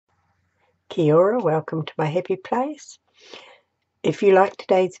Kia ora, welcome to my happy place. If you like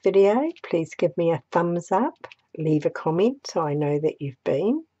today's video, please give me a thumbs up, leave a comment so I know that you've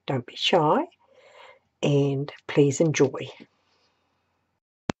been. Don't be shy, and please enjoy.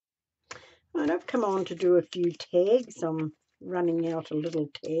 Right, I've come on to do a few tags. I'm running out of little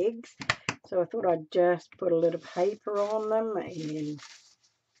tags, so I thought I'd just put a little paper on them and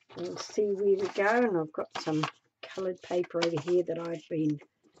we'll see where we go. And I've got some coloured paper over here that I've been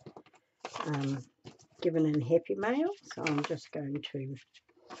given in Happy Mail, so I'm just going to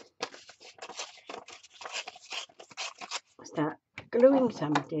start gluing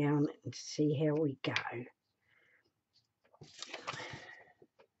some down and see how we go.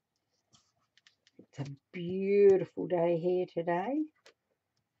 It's a beautiful day here today.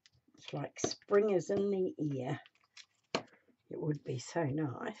 It's like spring is in the air. It would be so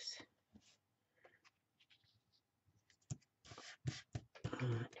nice.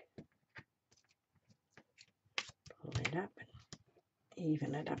 Right. Pull it up and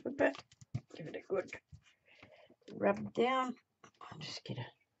even it up a bit. Give it a good rub down. I'll just get a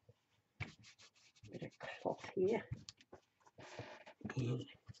bit of cloth here and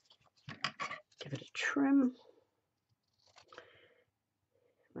give it a trim.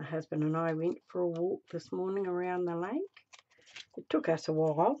 My husband and I went for a walk this morning around the lake. It took us a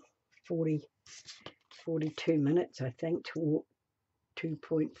while, 42 minutes I think, to walk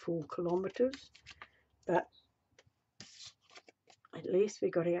 2.4 kilometres, but at least we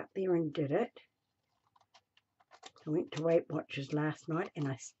got out there and did it. I went to Weight Watchers last night and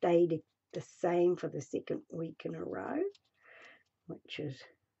I stayed the same for the second week in a row, which is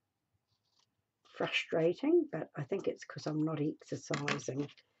frustrating, but I think it's because I'm not exercising.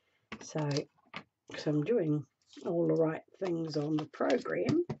 So I'm doing all the right things on the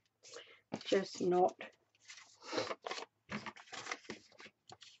program, just not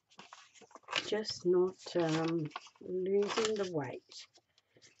losing the weight.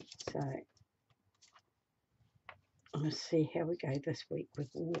 So I'm going to see how we go this week with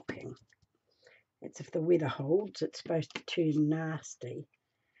walking. It's if the weather holds, it's supposed to turn nasty,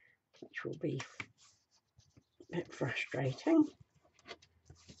 which will be a bit frustrating.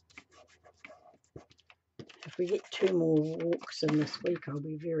 If we get 2 more walks in this week, I'll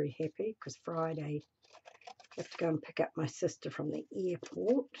be very happy, because Friday I have to go and pick up my sister from the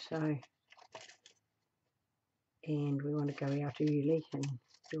airport, and we want to go out early and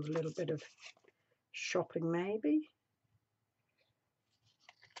do a little bit of shopping maybe.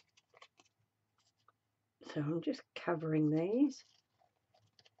 So I'm just covering these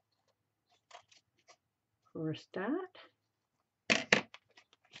for a start.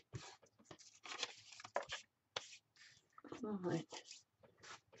 Right.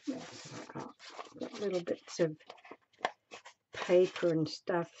 I've got little bits of paper and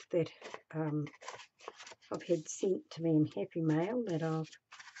stuff that I've had sent to me in Happy Mail that I'm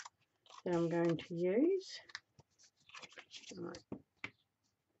going to use. Right.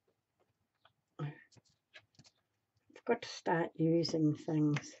 I've got to start using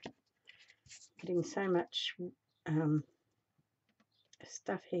things. Getting so much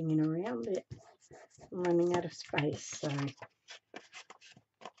stuff hanging around that I'm running out of space. So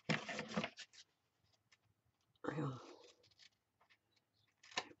I'll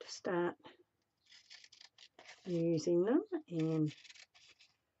have to start using them, and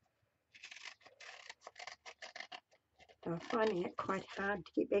I'm finding it quite hard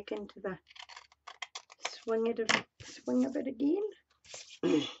to get back into the swing of it again.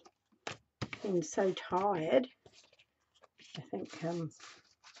 Been so tired. I think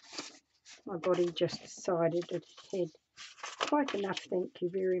my body just decided it had quite enough, thank you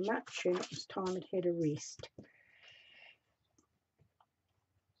very much, and it was time it had a rest.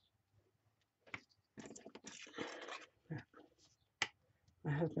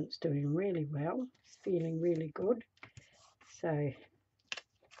 My husband's doing really well. He's feeling really good. So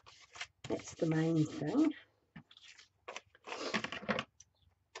that's the main thing.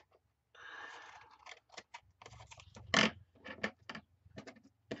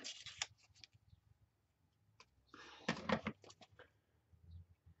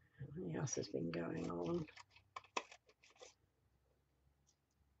 What else has been going on?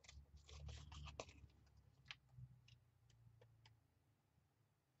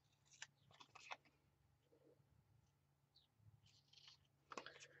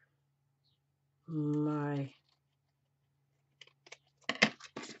 My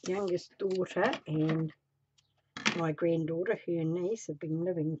youngest daughter and my granddaughter, her niece, have been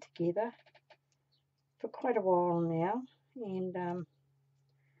living together for quite a while now, and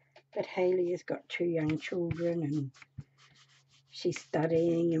but Hayley has got 2 young children, and she's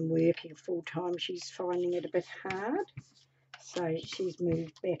studying and working full time. She's finding it a bit hard. So she's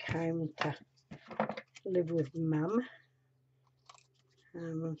moved back home to live with Mum.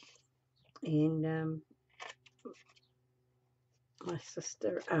 And my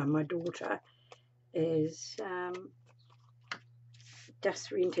sister, my daughter, is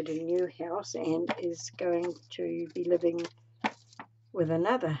just rented a new house and is going to be living with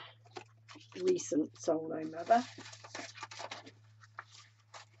another recent solo mother.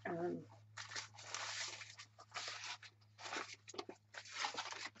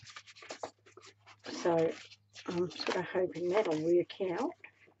 So I'm sort of hoping that'll work out.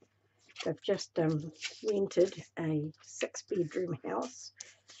 They've just rented a 6-bedroom house.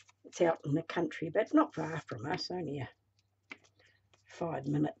 It's out in the country, but not far from us, only 5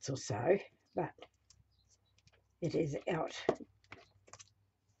 minutes or so, but it is out.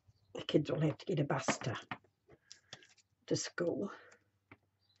 The kids will have to get a bus to school.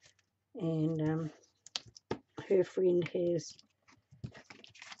 And her friend has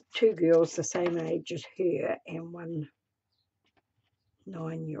 2 girls the same age as her and one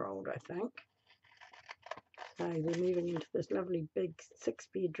 9-year-old, I think. So they're moving into this lovely big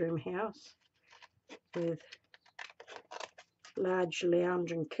 6-bedroom house with large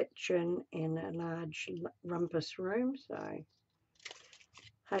lounge and kitchen and a large rumpus room. So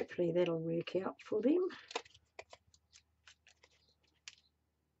hopefully that'll work out for them.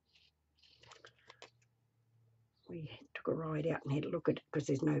 We took a ride out and had a look at it because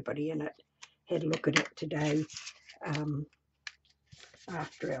there's nobody in it. Had a look at it today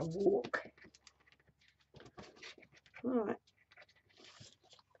after our walk. Right,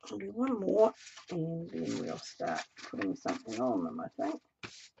 I'll do one more and then we'll start putting something on them, I think.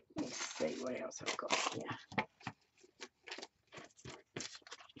 Let's see what else I've got here.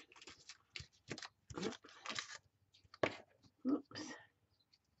 Oops.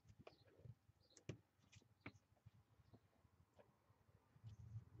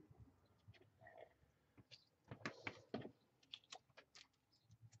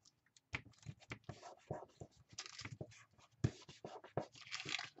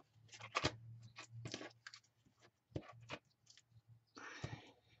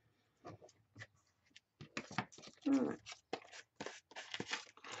 Right.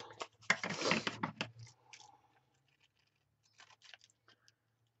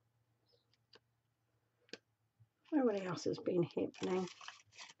 So what else has been happening?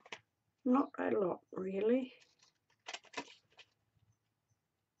 Not a lot, really.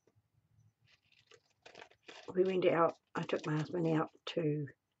 We went out, I took my husband out to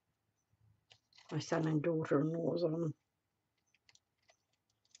my son and daughter-in-law's on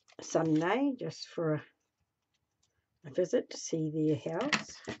Sunday just for a visit to see their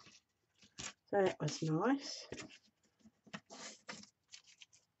house. So that was nice.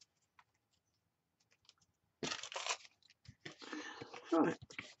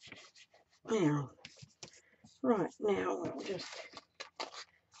 Right now we'll just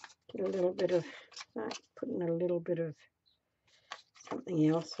get a little bit of that, putting a little bit of something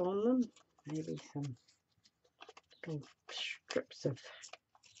else on them, maybe some little strips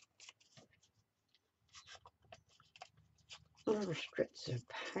of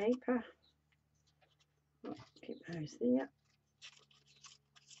paper. Oh, keep those there.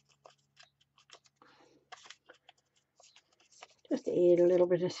 Just to add a little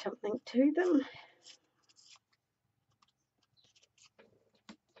bit of something to them.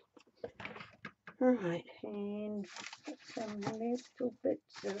 Right, and put some little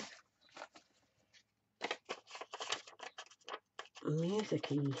bits of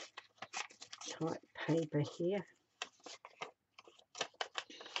music-y type paper here.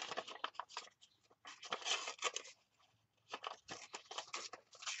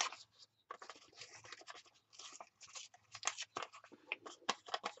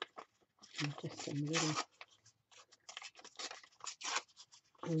 And just some little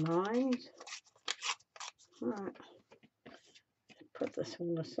lines. Right, put this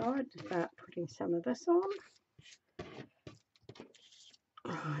on the side to start putting some of this on.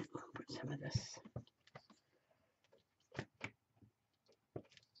 Right, we'll put some of this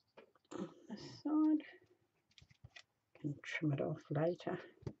on this side. Can trim it off later.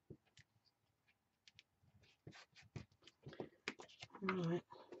 Right.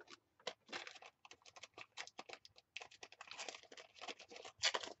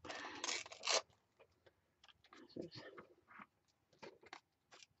 This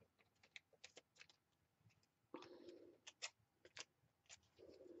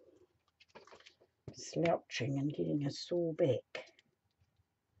is slouching and getting a sore back.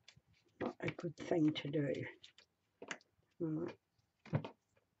 Not a good thing to do. Right.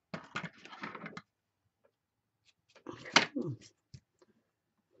 There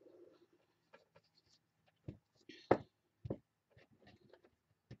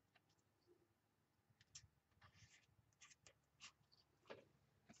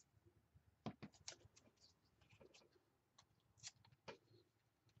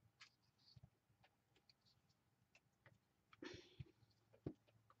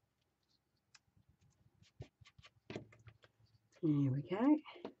we go.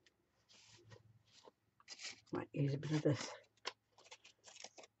 Might use a bit of this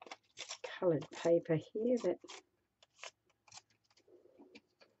coloured paper here that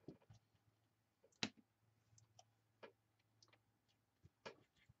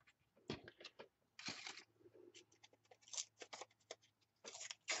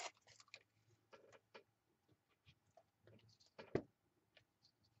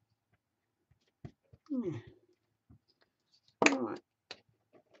right.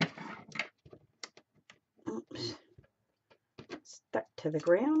 Oops. Stuck to the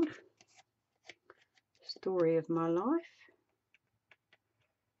ground. Story of my life.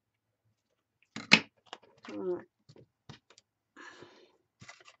 Right.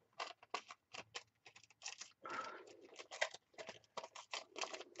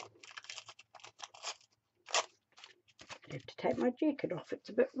 I have to take my jacket off, it's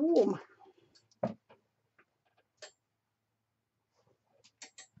a bit warm.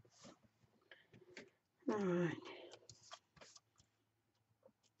 Alright.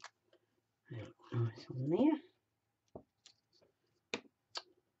 Nice on there.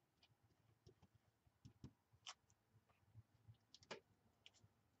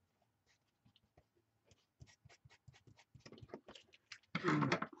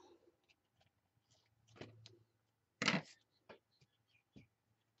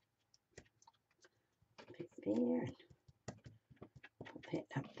 There and put that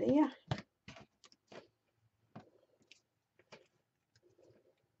up there.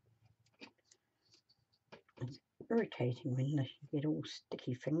 It's irritating when you get all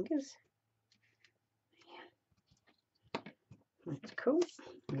sticky fingers. That's cool.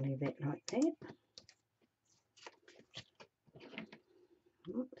 I'll leave that like that.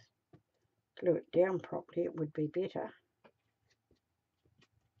 Oops. Glue it down properly, it would be better.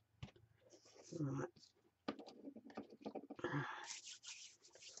 Right.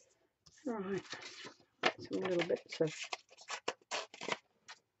 Right. Some little bits of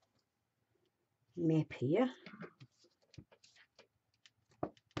map here.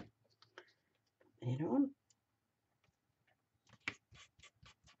 Put that on.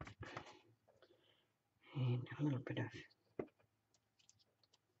 And a little bit of,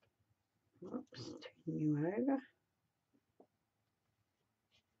 oops, turn you over.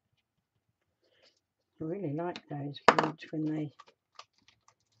 I really like those words when they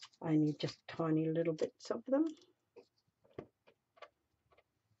only just tiny little bits of them.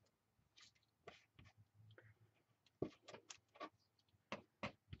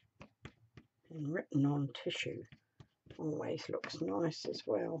 And written on tissue always looks nice as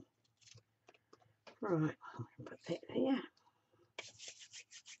well. Right, I'll put that there.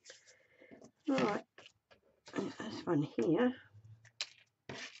 Right, and this one here.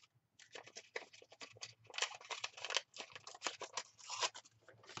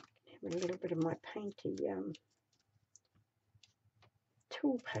 Have a little bit of my painty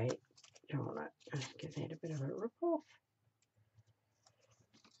tool paint on it. Just give that a bit of a rip off.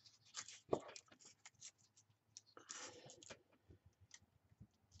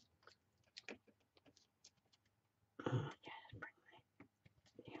 Just bring that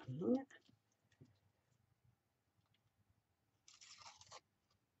down there.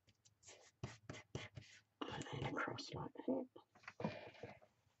 And then across like that.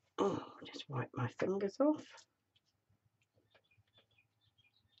 Oh, just wipe my fingers off.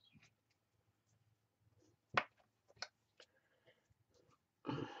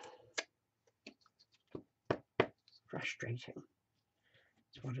 Frustrating.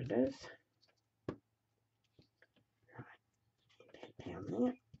 That's what it is. Right, put that down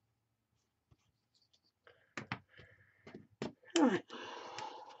there. Right.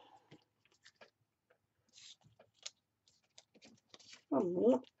 One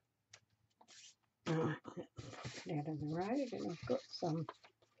more. Right, put it out of the road, and I've got some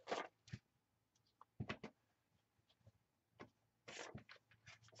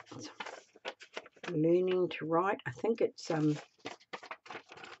learning to write. I think it's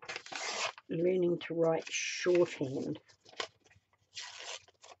learning to write shorthand.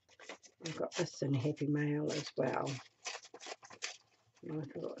 I've got this in heavy mail as well. And I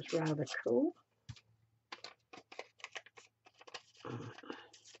thought it was rather cool.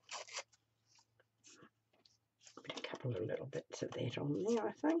 A couple of little bits of that on there,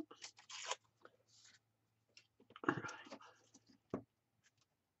 I think.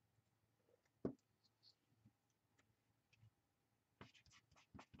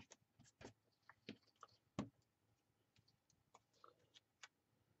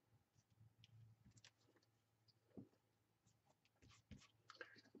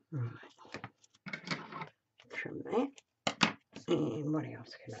 Right, trim that. And what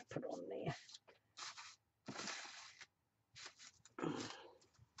else can I put on there?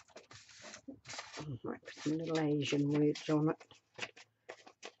 I might put some little Asian words on it.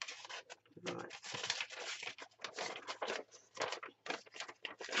 Right.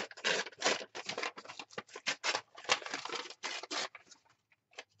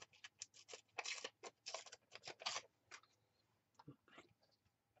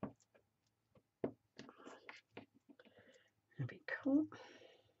 That'd be cool.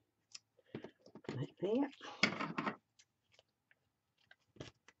 Like that.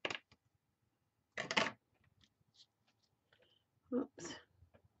 Oops.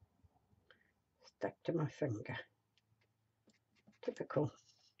 Stuck to my finger. Typical.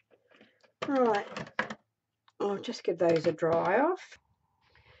 Right. I'll just give those a dry off.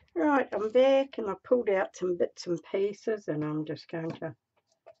 Right, I'm back and I pulled out some bits and pieces and I'm just going to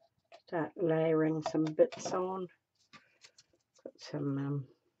start layering some bits on. Put some,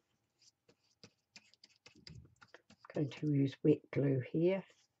 going to use wet glue here.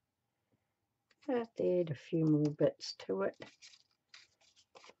 Just add a few more bits to it.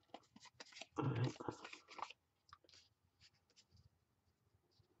 Right.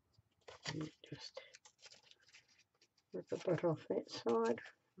 Just rip a bit off that side.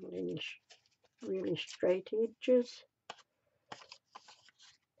 Any really straight edges.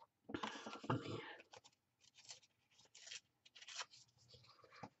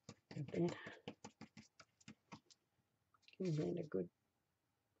 Give that a good.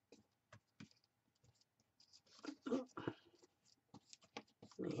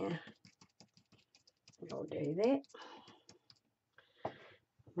 Yeah, I'll do that.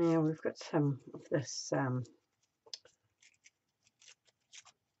 Now we've got some of this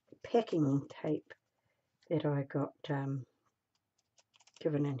packing tape that I got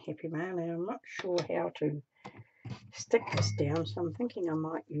given in Happy Mail, and I'm not sure how to stick this down, so I'm thinking I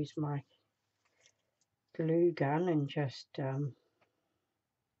might use my glue gun and just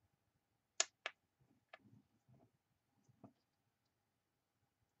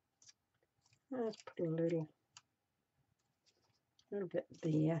let's put a little bit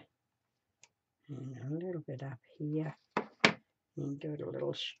there and a little bit up here and do it a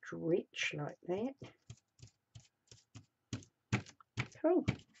little stretch like that. Cool.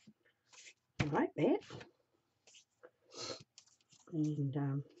 I like that. And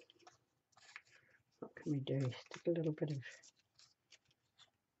what can we do? Stick a little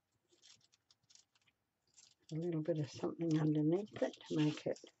bit of something underneath it to make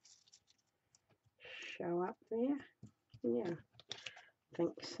it show up there. Yeah, I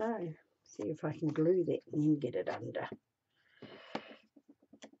think so. See if I can glue that and then get it under.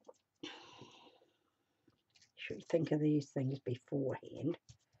 Should think of these things beforehand.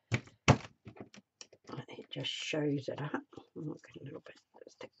 It just shows it up. Look a little bit.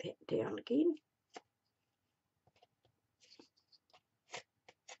 Stick that down again.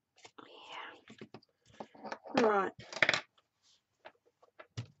 Yeah. Right.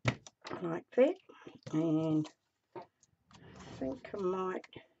 Like that. And I think I might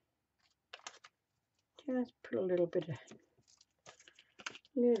just put a little bit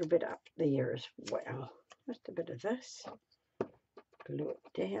up there as well. Just a bit of this. Glue it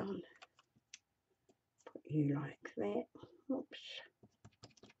down. Put you like that. Oops.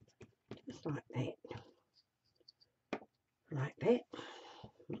 Just like that. Like that.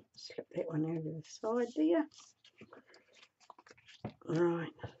 Slip that one over the side there.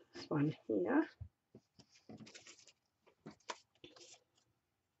 Right, this one here.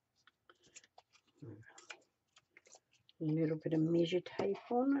 A little bit of measure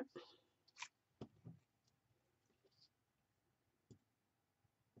tape on it.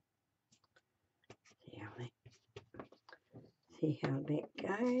 See how that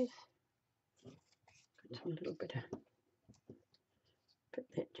goes. Got some little bit of, but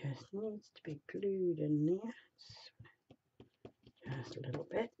that just needs to be glued in there. Just little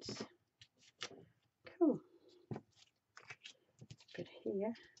bits. Cool. Bit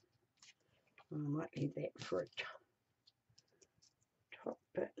here. I might leave that for a top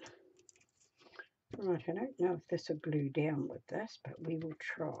bit. Right, I don't know if this will glue down with this, but we will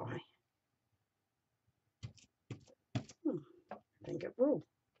try. I think it will.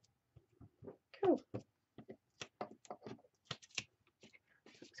 Cool.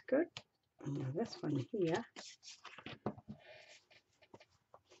 this one here,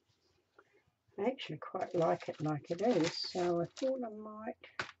 I actually quite like it is, so I thought I might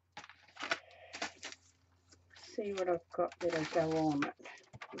see what I've got that'll go on it.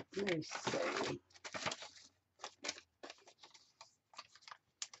 Let me see.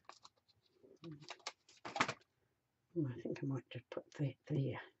 I think I might just put that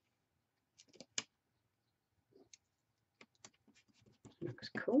there. Looks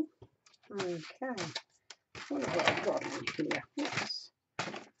cool. Okay, what have I got in here? Let's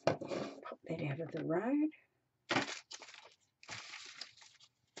pop that out of the road.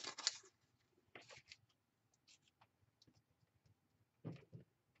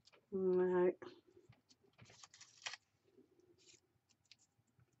 No.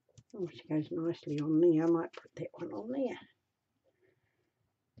 Oh, she goes nicely on there. I might put that one on there.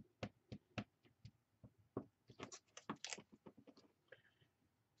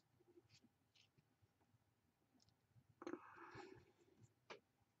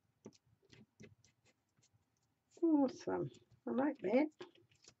 Awesome. I like that.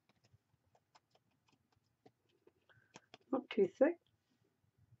 Not too thick.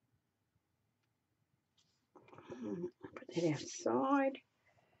 Put that outside.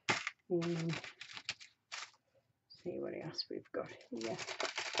 And see what else we've got here.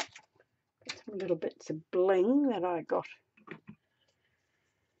 Got some little bits of bling that I got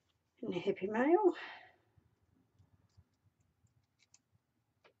in the Happy Mail.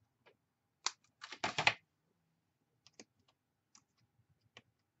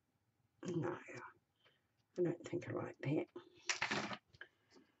 No, I don't think I like that.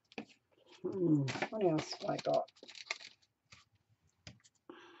 What else have I got?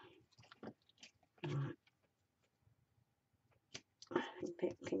 Right. I think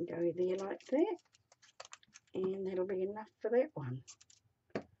that can go there like that, and that'll be enough for that one.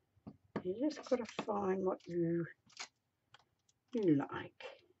 You just got to find what you like.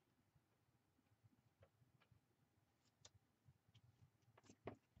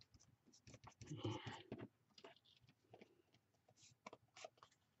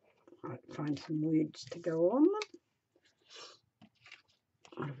 Might find some words to go on them.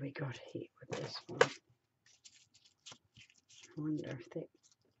 What have we got here with this one? I wonder if that...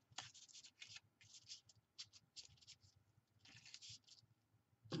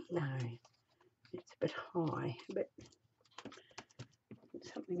 No, it's a bit high, but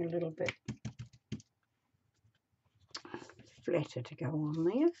something a little bit flatter to go on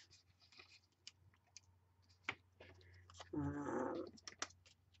there. No.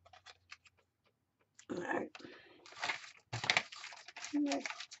 No.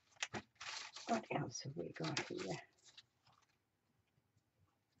 What else have we got here?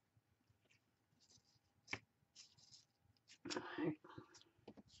 No.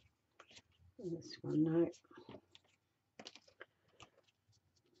 This one, no.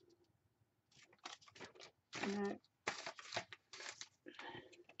 No.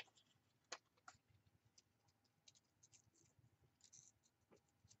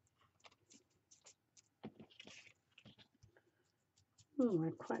 Oh,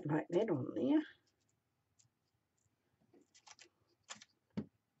 I quite like that on there.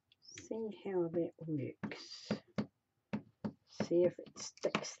 See how that works. See if it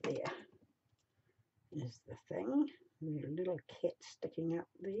sticks there. Is the thing. There's a little cat sticking up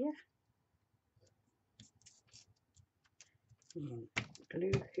there. And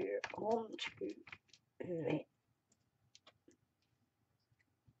glue her onto that.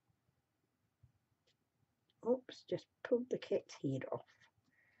 Oops, just pulled the cat's head off.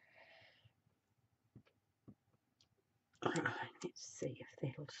 Right, let's see if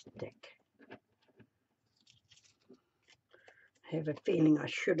that'll stick. I have a feeling I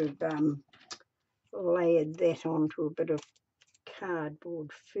should have layered that onto a bit of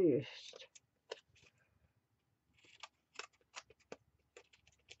cardboard first.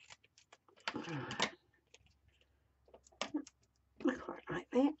 Right. I quite like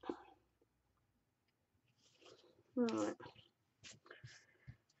that. Right.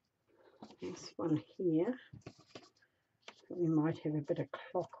 This one here, we might have a bit of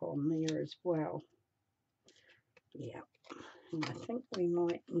clock on there as well. Yeah, and I think we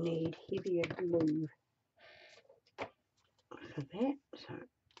might need heavier glue for that. So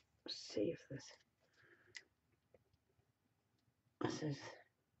let's see if this is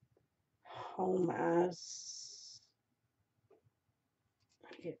Homer's.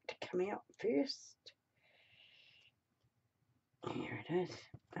 Get it to come out first. Here it is.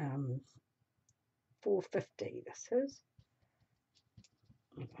 450 this is.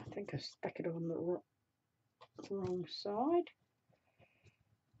 I think I stuck it on the wrong side.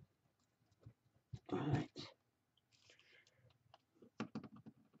 Right.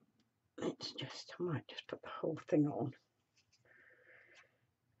 Let's just, I might just put the whole thing on.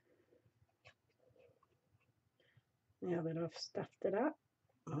 Now that I've stuffed it up,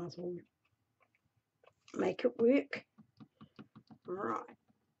 might as well make it work. Right,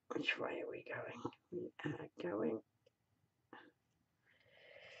 which way are we going? We are going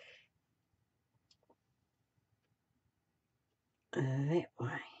that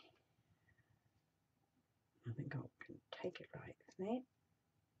way. I think I can take it like that.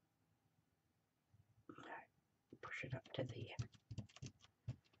 No, push it up to there.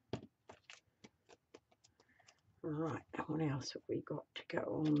 Right, what else have we got to go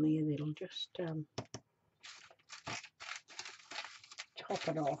on there that'll just top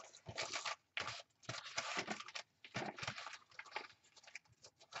it off?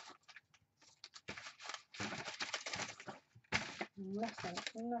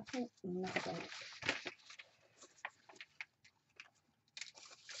 Nothing.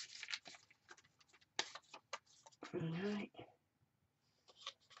 Right.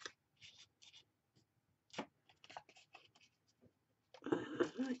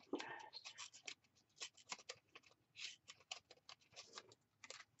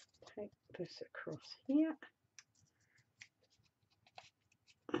 Take this across here.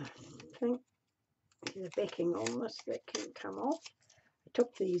 I think there's a backing on this that can come off. I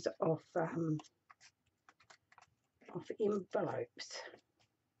took these off envelopes.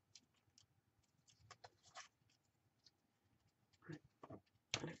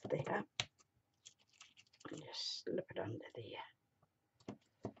 Lift that up and just slip it under there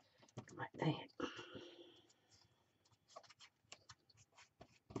like that.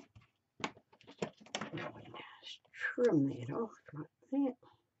 Now we just trim that off like that.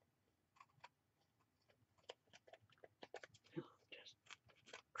 Just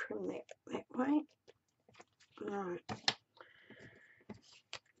trim that way. Right,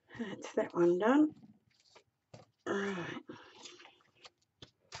 that's that one done. Right.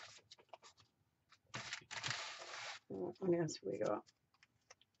 What else have we got?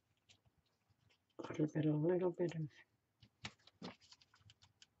 A little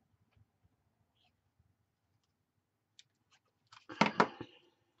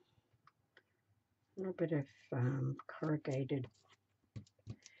bit of corrugated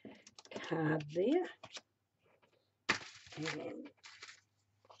card there, and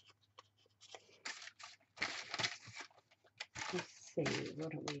let's see,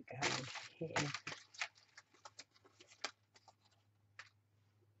 what are we going to have?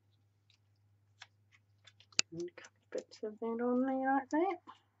 And a couple bits of that on there like that.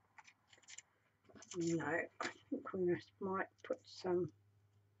 No, I think we just might put some,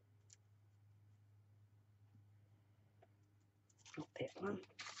 not that one,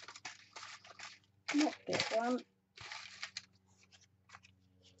 not that one.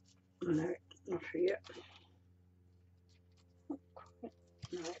 No, not here.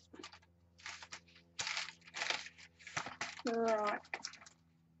 No. Right.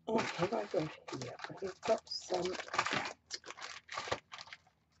 What have I got here? I've got some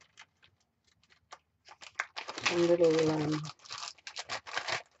little,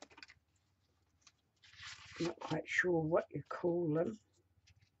 not quite sure what you call them,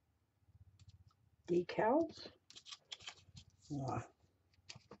 decals. Oh,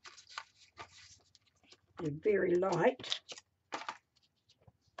 they're very light.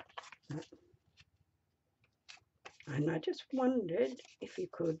 And I just wondered if you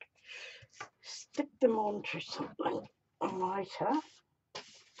could stick them onto something lighter.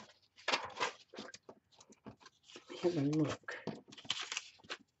 Have a look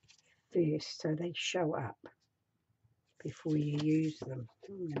first so they show up before you use them.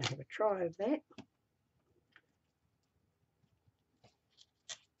 I'm going to have a try of that.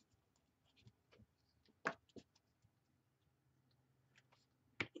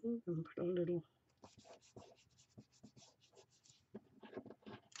 Even put a little.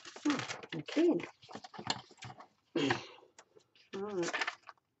 Oh, I can. Right.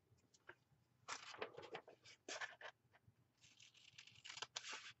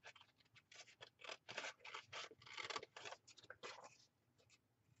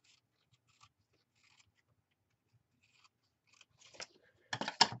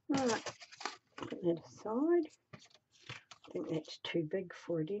 Right, put that aside. I think that's too big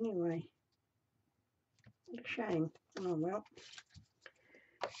for it anyway. What a shame. Oh well.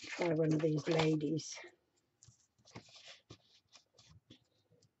 Try one of these ladies.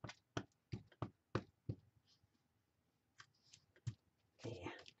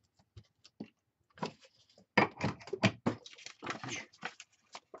 There.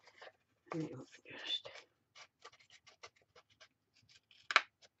 Now just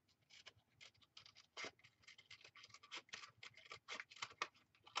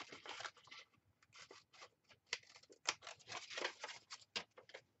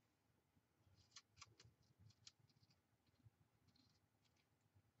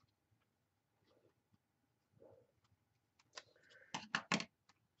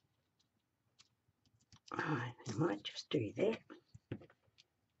I might just do that.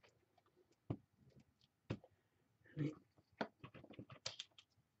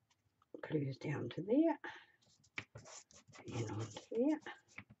 Glues down to there and onto there.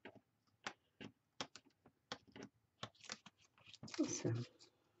 Awesome.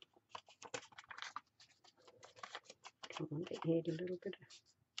 I want to add a little bit of,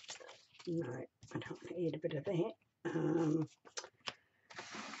 no, I don't want to add a bit of that.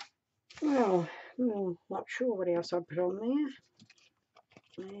 Well, I'm not sure what else I put on there.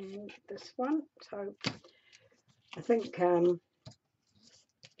 And this one, so I think I've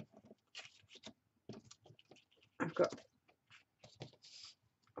got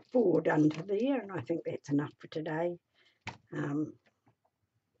 4 done to there, and I think that's enough for today.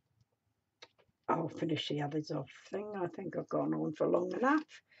 I'll finish the others off thing. I think I've gone on for long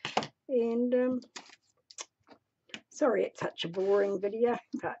enough. And sorry it's such a boring video,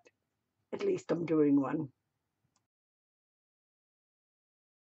 but at least I'm doing one.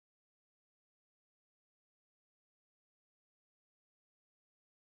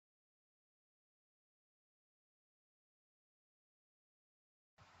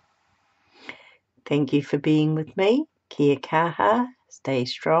 Thank you for being with me. Kia kaha, stay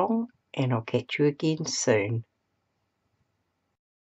strong, and I'll catch you again soon.